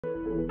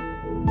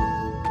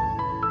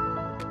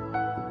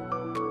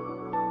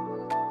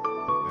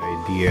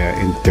the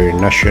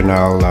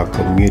international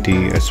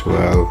community as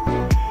well,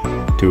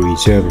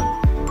 tourism.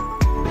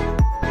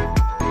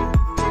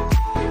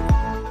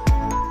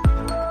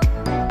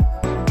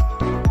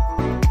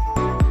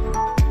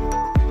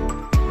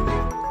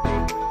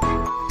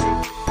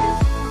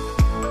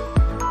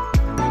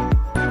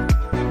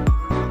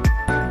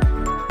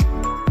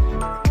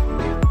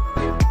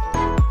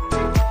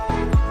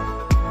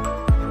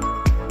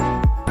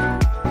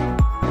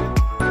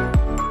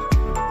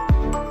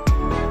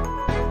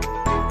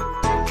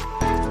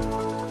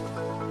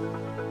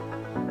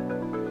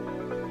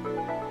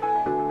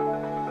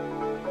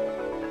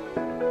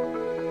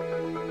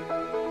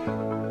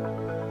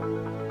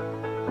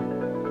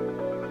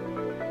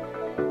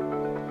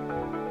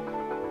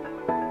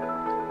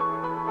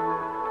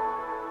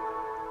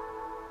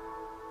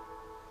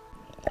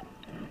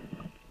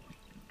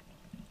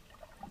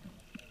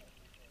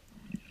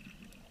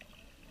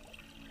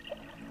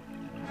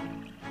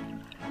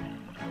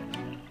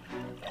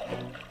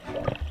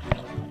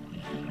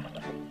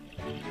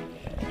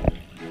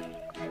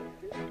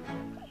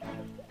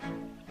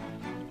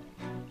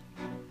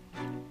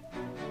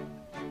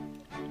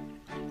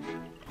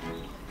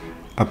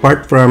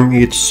 Apart from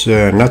its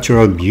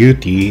natural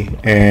beauty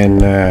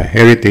and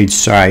heritage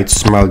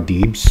sites,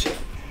 Maldives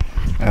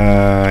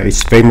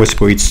is famous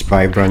for its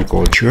vibrant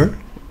culture.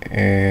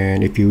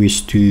 And if you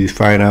wish to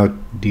find out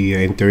the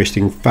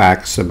interesting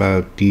facts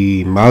about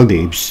the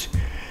Maldives,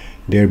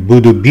 their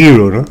Voodoo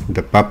Biro, no?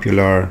 The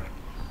popular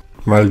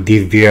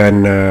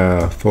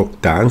Maldivian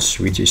folk dance,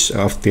 which is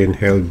often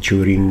held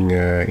during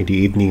in the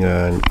evening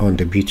on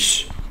the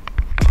beach.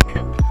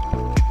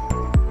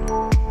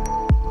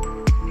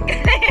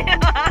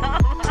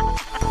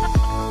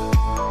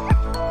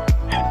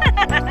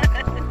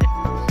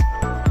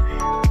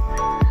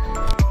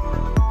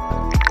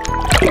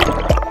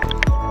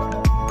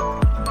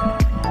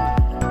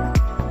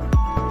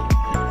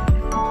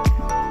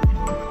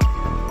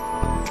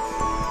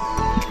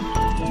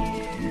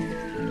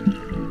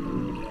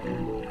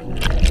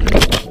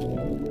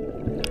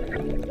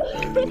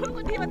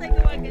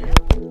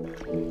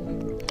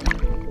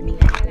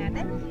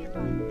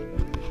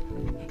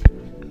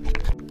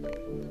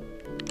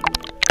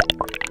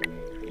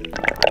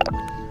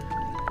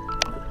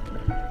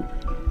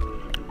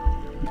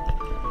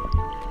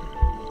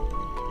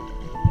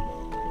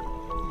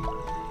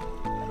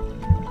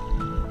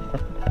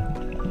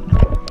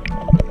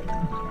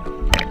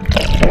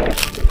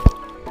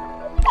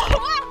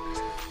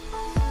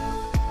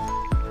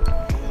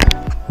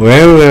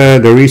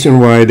 Well, the reason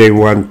why they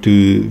want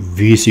to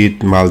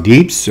visit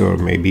Maldives, or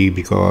maybe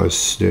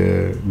because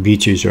the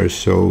beaches are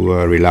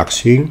so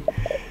relaxing,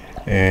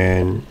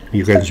 and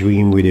you can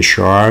swim with a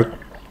shark,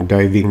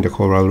 diving the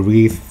coral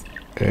reef,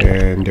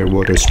 and their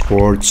water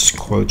sports,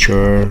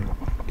 culture,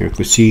 their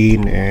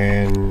cuisine,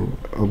 and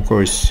of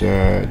course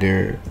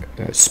their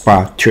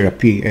spa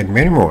therapy, and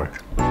many more.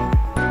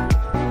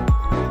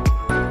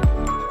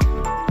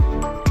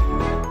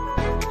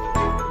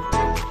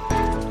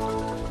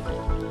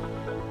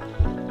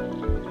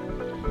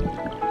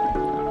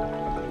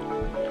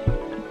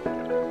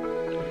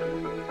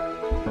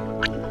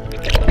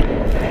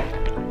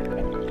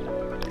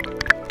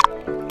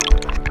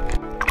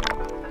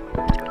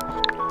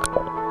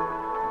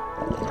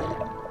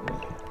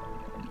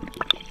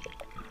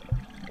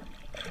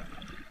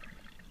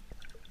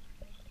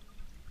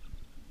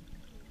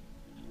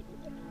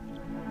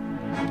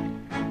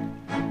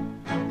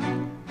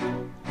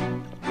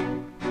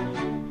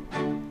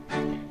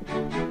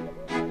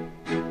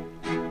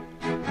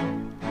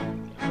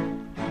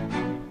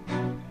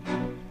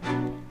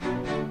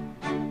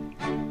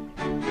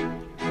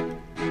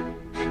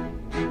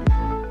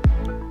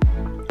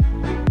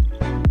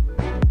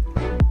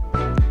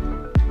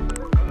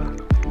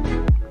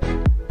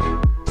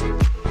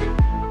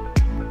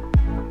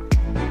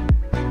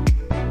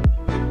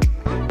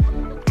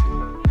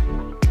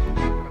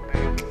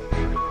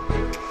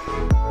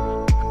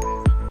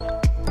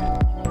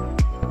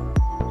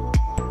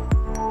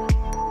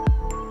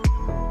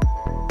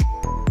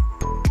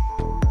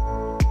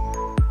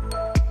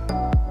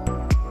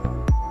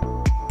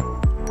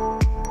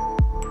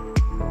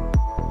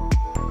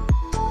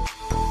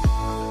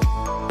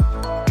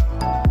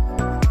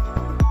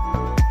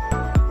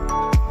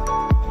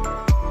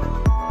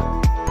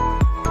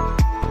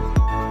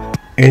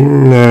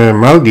 In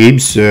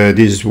Maldives,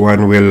 this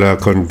one will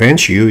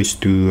convince you is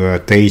to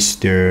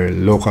taste their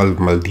local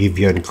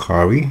Maldivian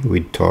curry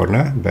with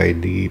tuna by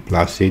the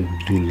placid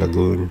Blue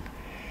Lagoon,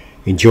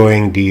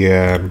 enjoying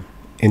the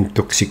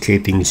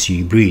intoxicating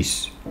sea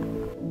breeze.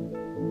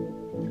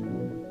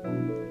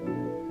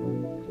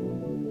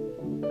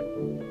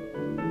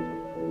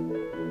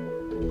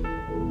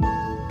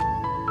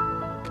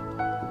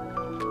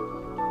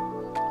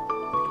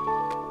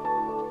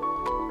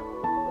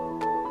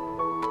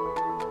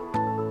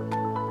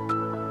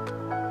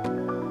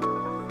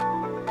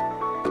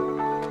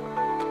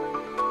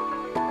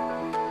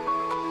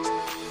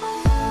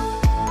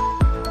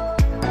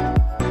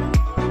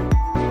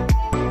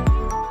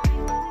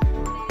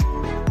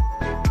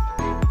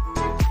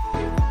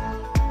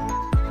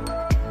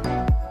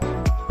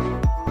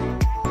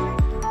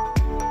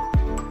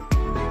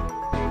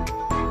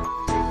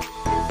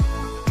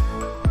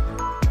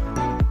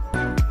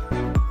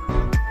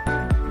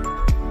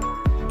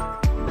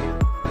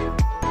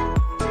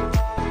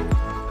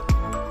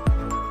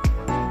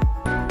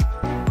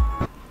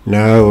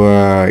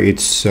 Now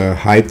it's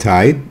high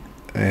tide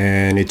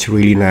and it's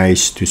really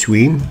nice to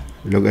swim.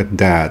 Look at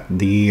that,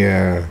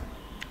 the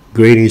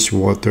greenish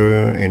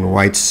water and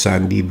white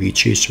sandy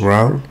beaches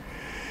around.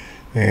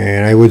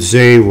 And I would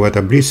say what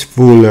a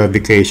blissful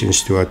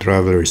vacations to our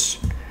travelers.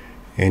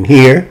 And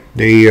here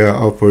they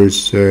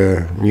offers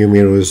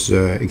numerous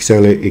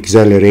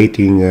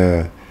exhilarating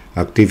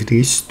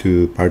activities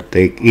to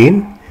partake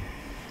in,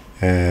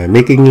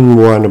 making it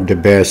one of the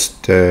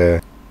best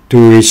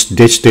tourist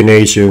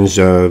destinations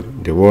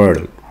of the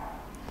world.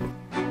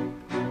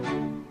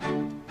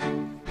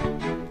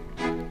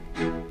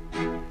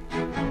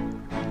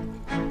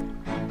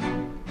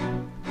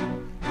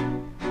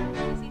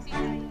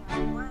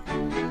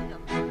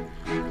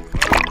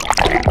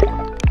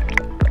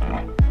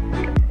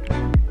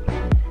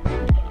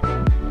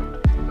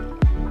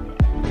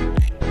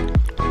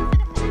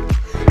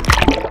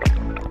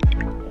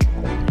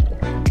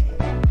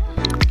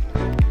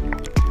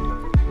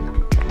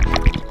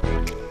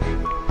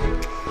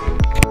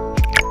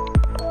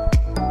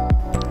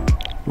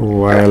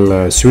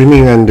 While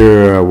swimming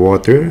under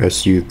water,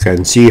 as you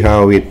can see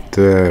how it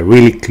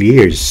really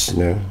clears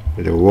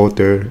the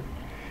water,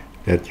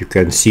 that you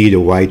can see the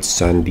white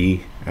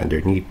sandy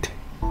underneath.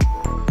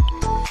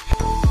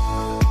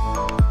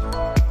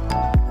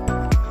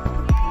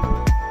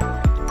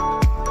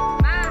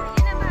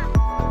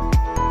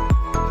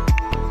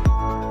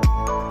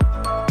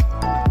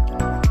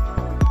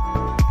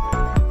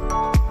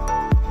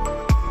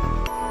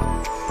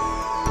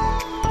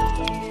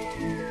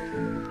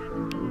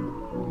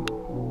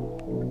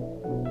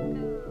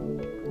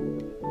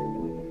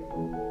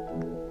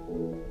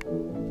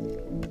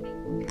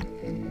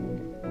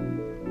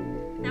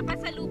 Dapat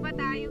sa lupa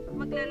tayo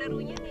maglalaro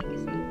niyan eh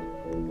kasi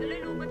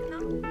malulubat na.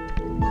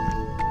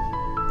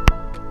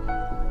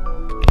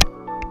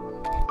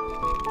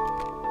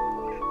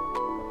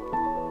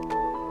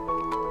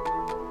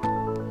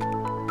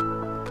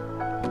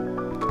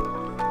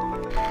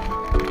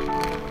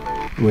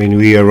 When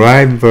we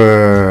arrived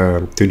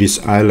to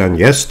this island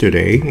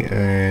yesterday,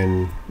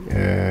 and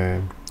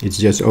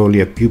it's just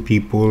only a few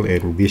people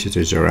and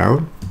visitors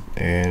around,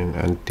 and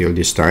until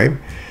this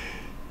time,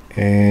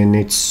 and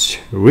it's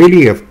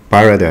really a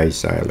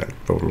paradise island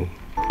for me.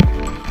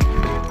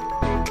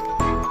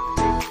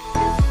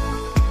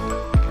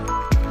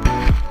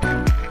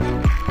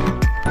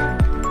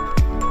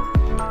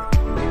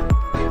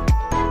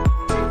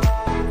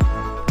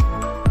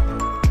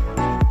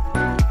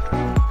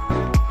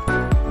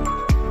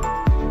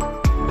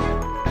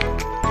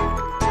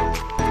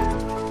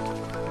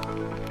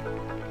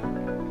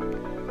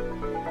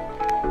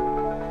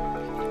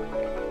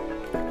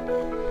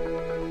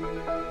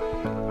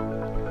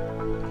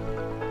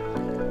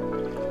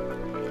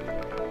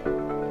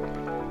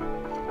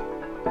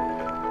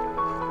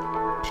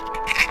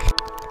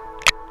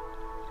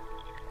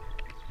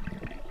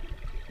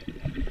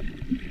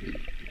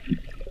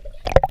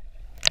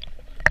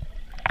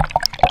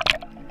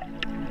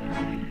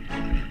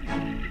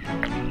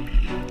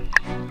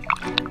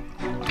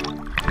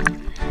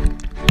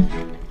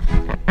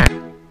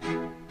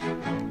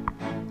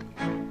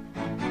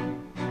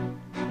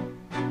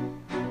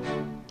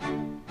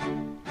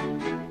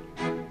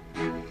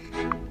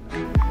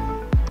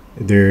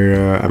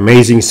 Their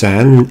amazing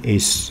sand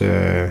is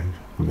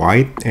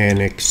white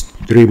and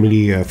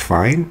extremely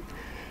fine,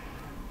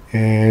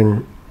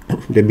 and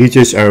the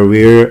beaches are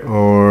weird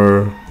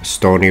or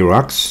stony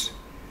rocks.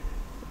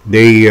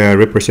 They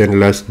represent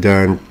less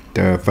than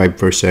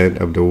 5%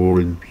 of the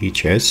world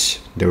beaches.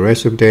 The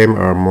rest of them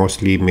are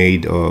mostly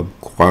made of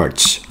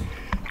quartz.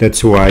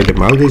 That's why the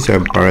Maldives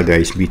have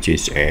paradise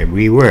beaches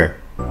everywhere.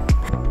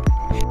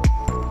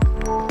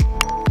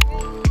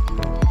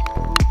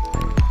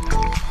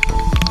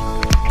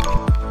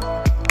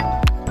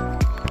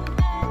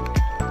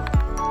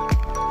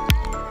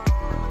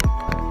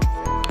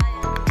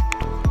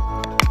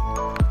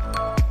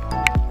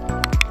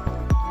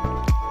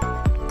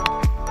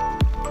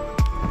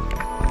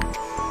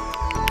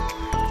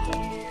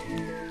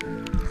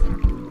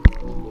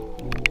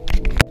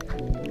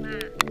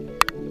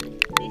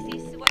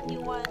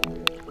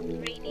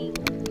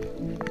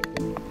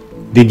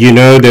 Did you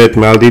know that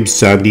Maldives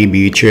sandy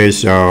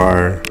beaches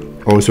are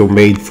also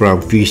made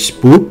from fish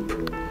poop?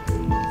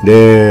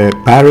 The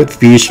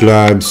parrotfish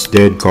loves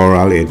dead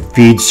coral and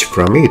feeds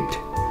from it.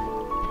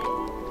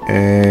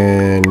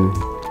 And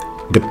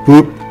the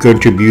poop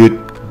contribute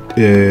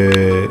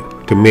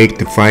to make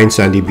the fine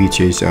sandy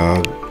beaches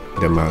of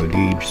the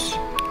Maldives.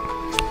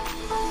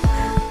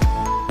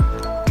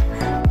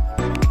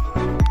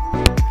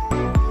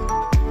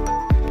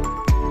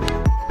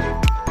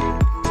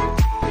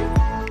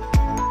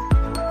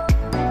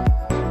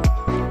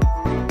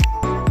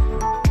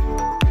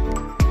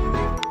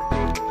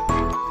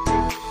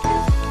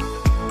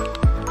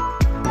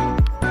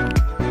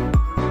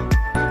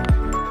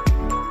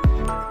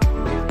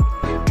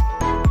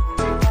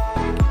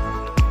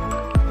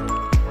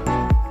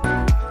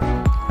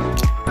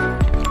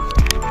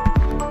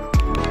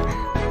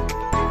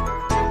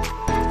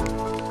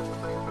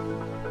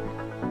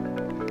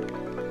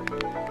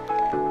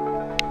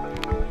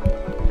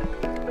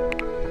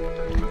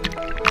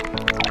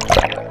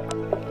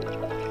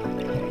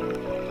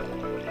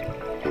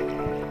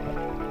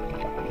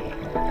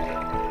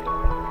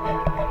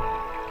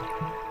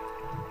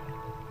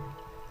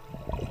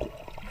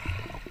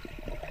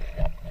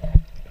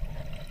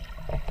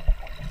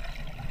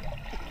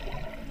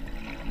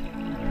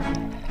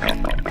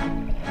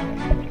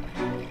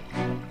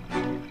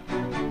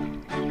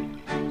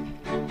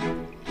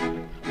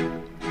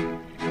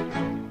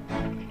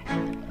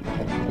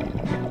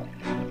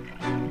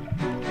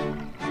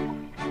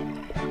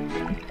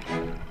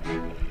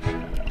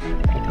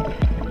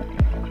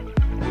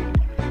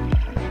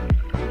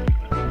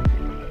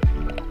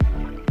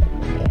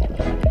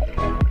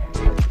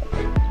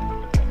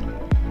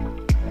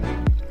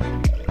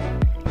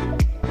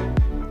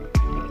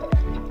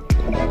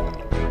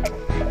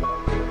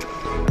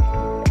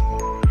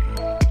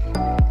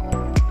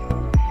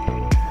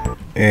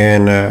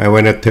 And I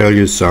want to tell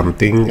you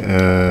something.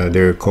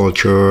 Their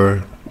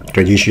culture,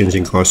 traditions,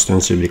 and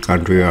customs of the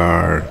country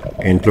are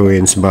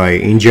influenced by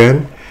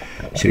Indian,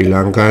 Sri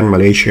Lankan,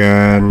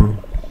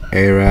 Malaysian,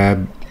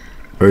 Arab,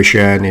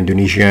 Persian,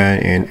 Indonesian,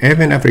 and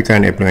even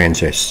African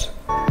influences.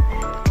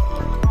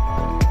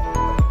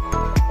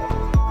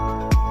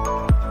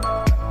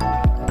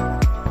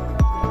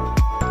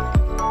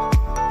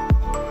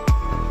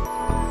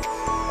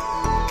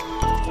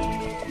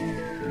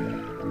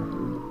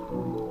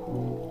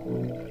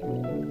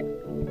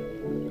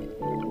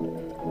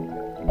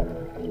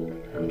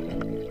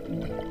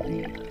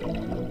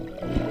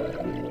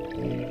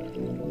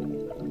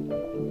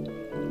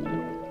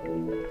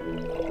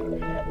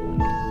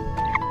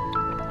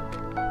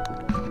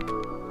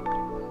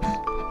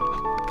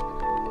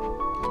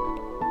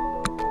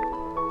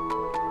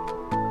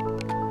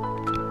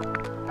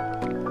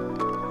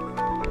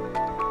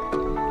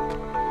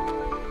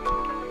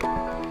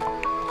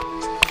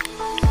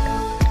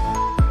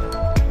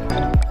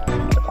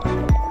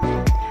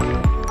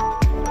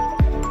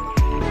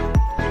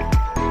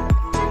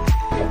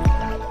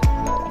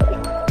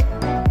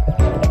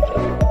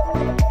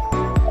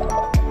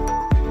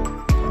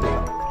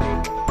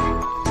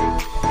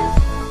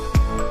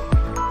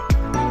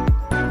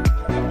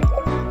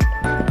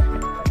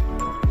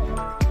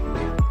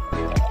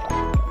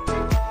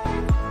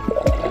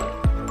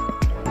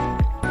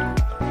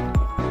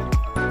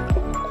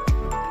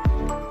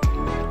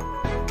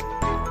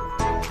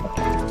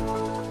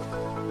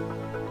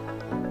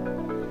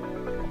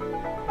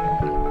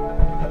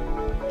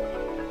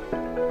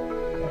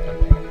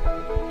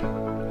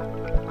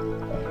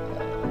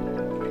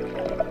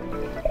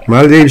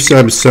 Maldives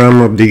have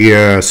some of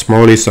the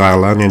smallest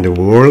island in the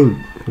world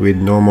with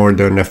no more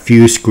than a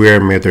few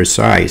square meters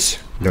size.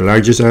 The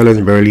largest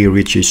island barely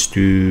reaches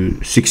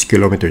to 6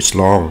 kilometers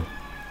long.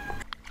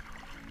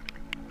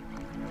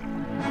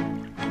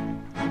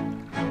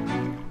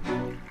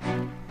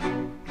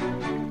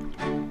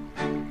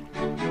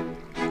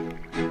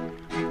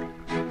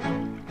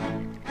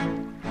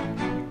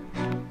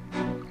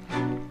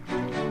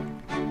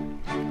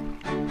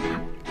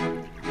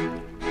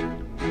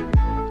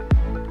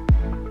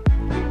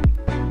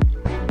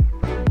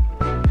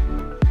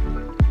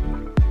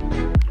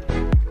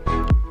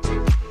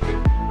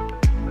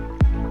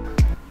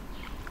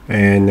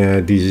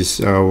 And this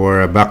is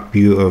our back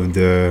view of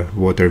the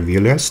water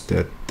villas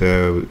that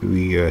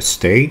we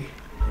stay.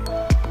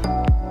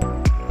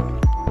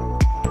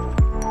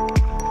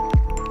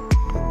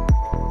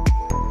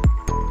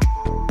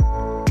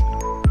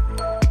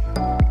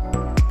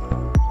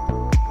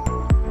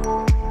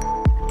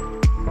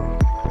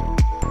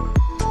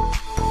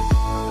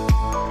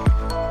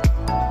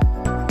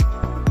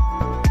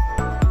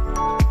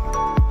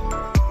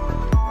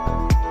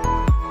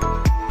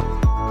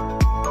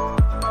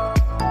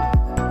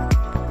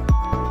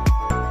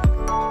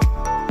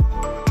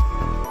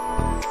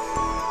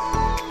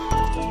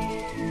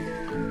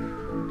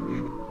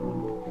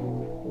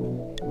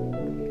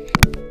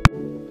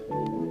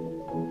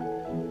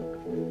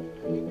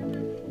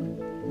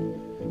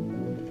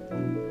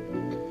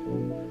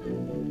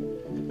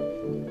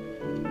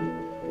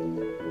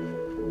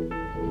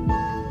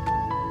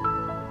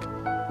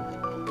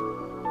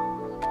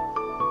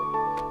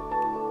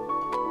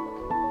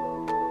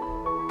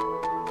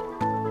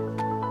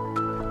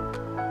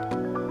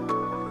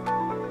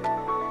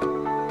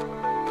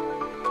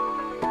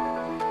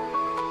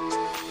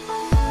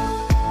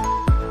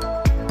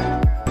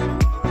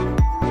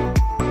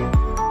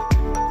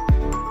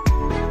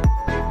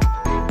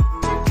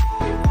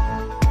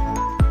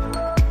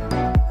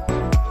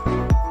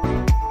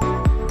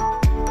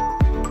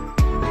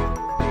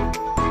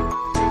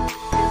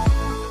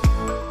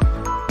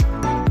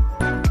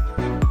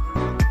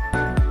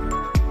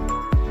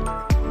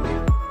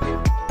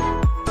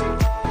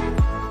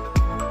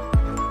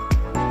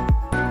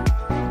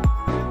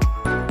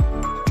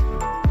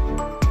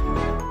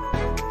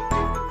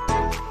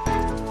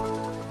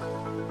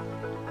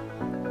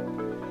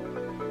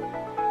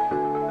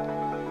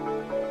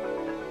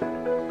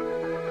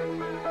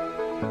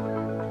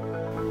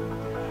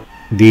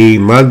 The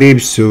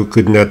Maldives who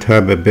could not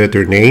have a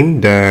better name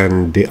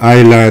than the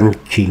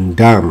Island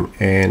Kingdom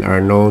and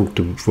are known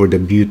for the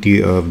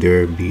beauty of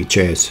their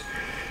beaches.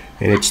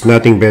 And it's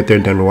nothing better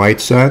than white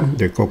sand,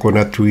 their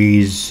coconut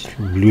trees,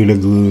 Blue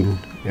Lagoon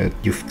that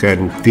you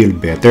can feel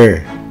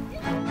better.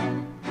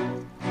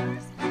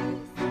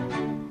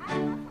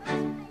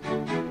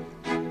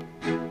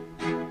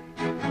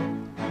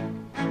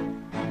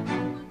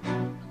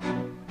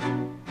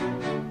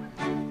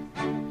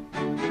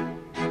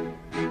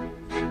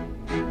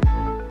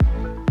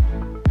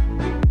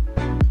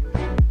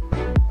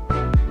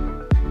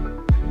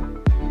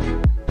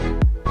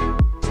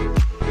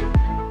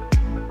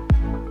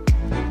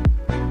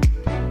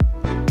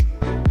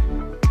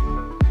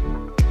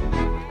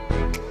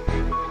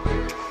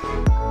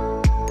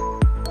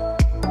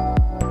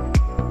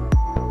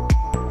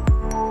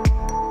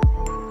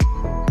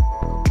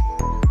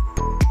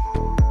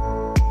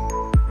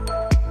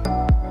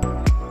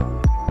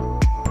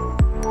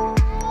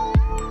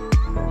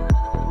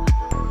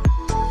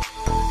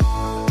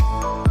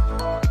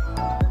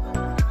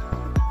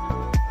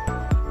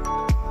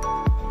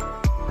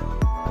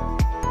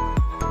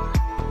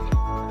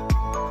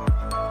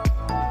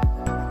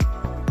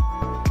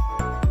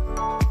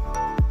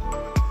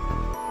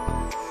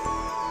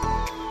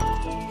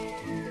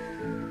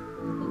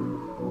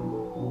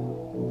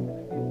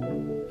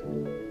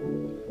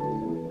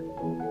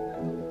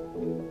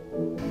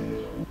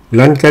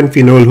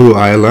 Lankanfinolhu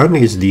Island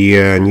is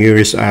the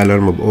nearest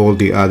island of all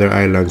the other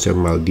islands of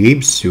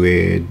Maldives,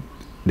 with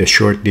the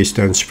short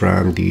distance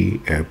from the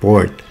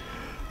airport.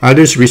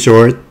 Others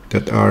resort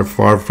that are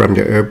far from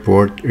the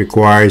airport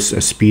requires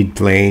a speed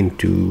plane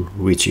to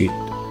reach it.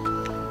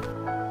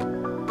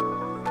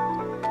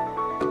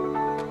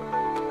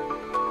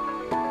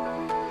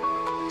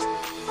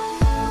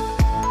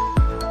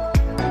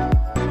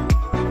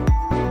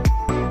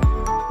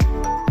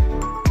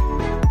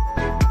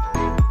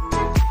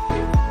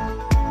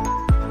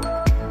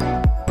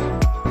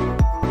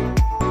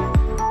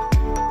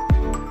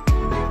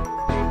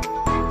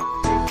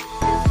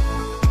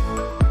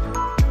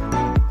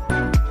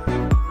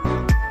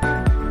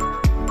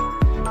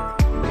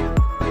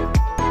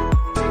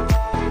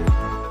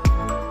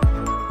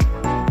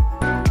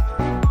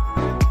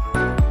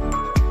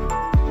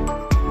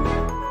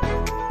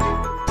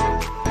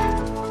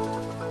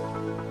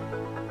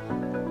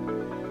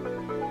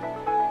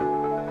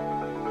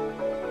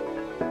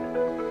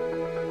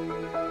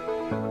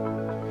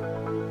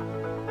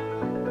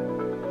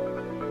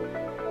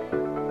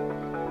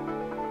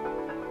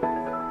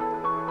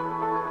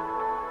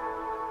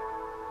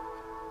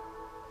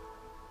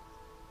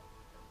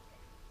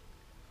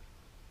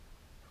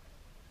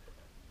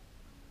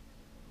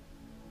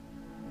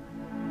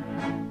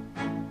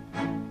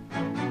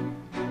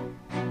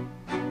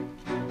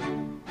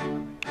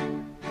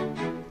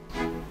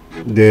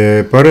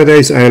 The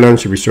Paradise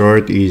Islands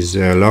Resort is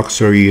a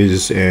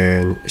luxurious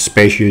and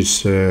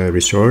spacious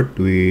resort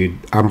with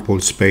ample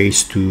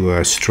space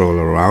to stroll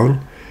around.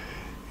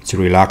 It's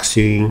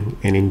relaxing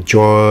and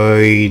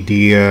enjoy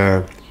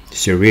the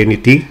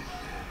serenity.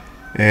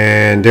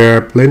 And there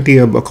are plenty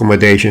of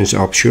accommodations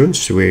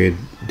options with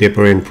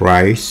different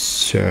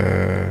price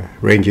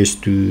ranges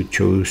to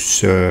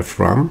choose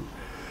from.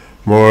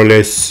 More or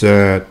less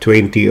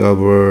 20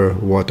 over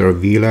water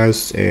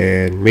villas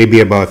and maybe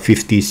about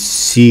 50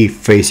 sea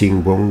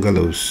facing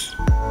bungalows.